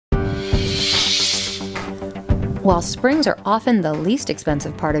While springs are often the least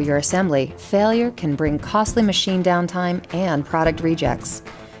expensive part of your assembly, failure can bring costly machine downtime and product rejects.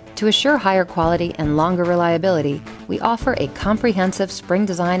 To assure higher quality and longer reliability, we offer a comprehensive spring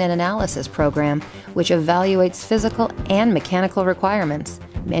design and analysis program which evaluates physical and mechanical requirements,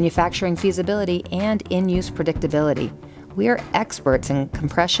 manufacturing feasibility, and in-use predictability. We are experts in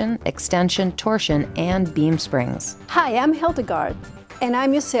compression, extension, torsion, and beam springs. Hi, I'm Hildegard, and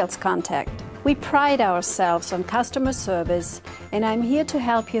I'm your sales contact. We pride ourselves on customer service, and I'm here to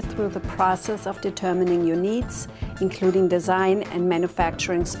help you through the process of determining your needs, including design and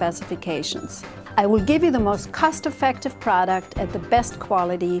manufacturing specifications. I will give you the most cost-effective product at the best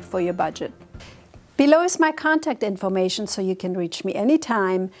quality for your budget. Below is my contact information so you can reach me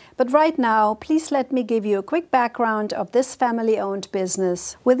anytime, but right now, please let me give you a quick background of this family-owned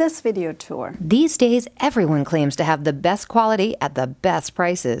business with this video tour. These days, everyone claims to have the best quality at the best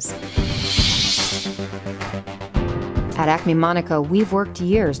prices. At Acme Monaco, we've worked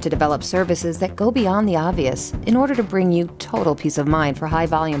years to develop services that go beyond the obvious in order to bring you total peace of mind for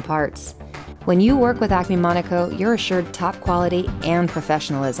high-volume parts. When you work with Acme Monaco, you're assured top quality and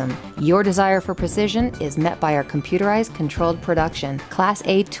professionalism. Your desire for precision is met by our computerized controlled production, Class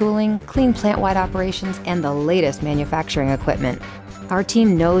A tooling, clean plant-wide operations, and the latest manufacturing equipment. Our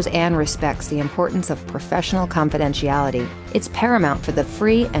team knows and respects the importance of professional confidentiality. It's paramount for the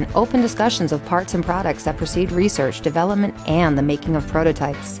free and open discussions of parts and products that precede research, development, and the making of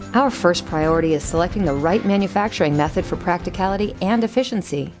prototypes. Our first priority is selecting the right manufacturing method for practicality and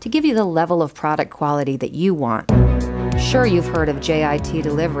efficiency to give you the level of product quality that you want. Sure, you've heard of JIT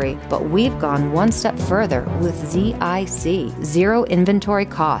delivery, but we've gone one step further with ZIC, Zero Inventory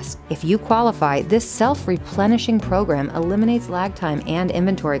Cost. If you qualify, this self-replenishing program eliminates lag time and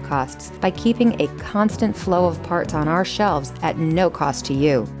inventory costs by keeping a constant flow of parts on our shelves at no cost to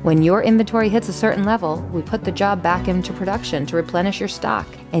you. When your inventory hits a certain level, we put the job back into production to replenish your stock,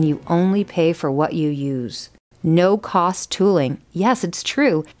 and you only pay for what you use. No cost tooling. Yes, it's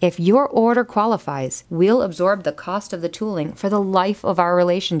true. If your order qualifies, we'll absorb the cost of the tooling for the life of our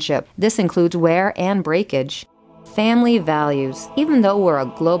relationship. This includes wear and breakage. Family values. Even though we're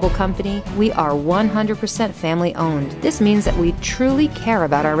a global company, we are 100% family owned. This means that we truly care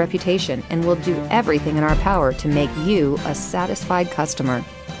about our reputation and will do everything in our power to make you a satisfied customer.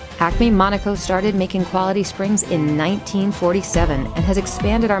 Acme Monaco started making quality springs in 1947 and has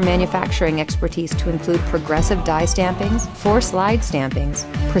expanded our manufacturing expertise to include progressive die stampings, force slide stampings,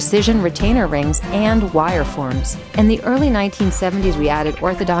 precision retainer rings, and wire forms. In the early 1970s, we added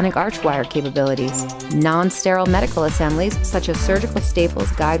orthodontic arch wire capabilities. Non-sterile medical assemblies, such as surgical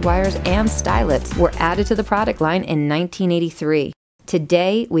staples, guide wires, and stylets, were added to the product line in 1983.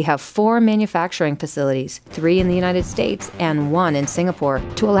 Today, we have 4 manufacturing facilities, 3 in the United States and 1 in Singapore,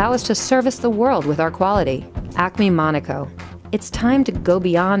 to allow us to service the world with our quality. Acme Monaco. It's time to go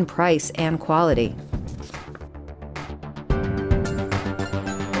beyond price and quality.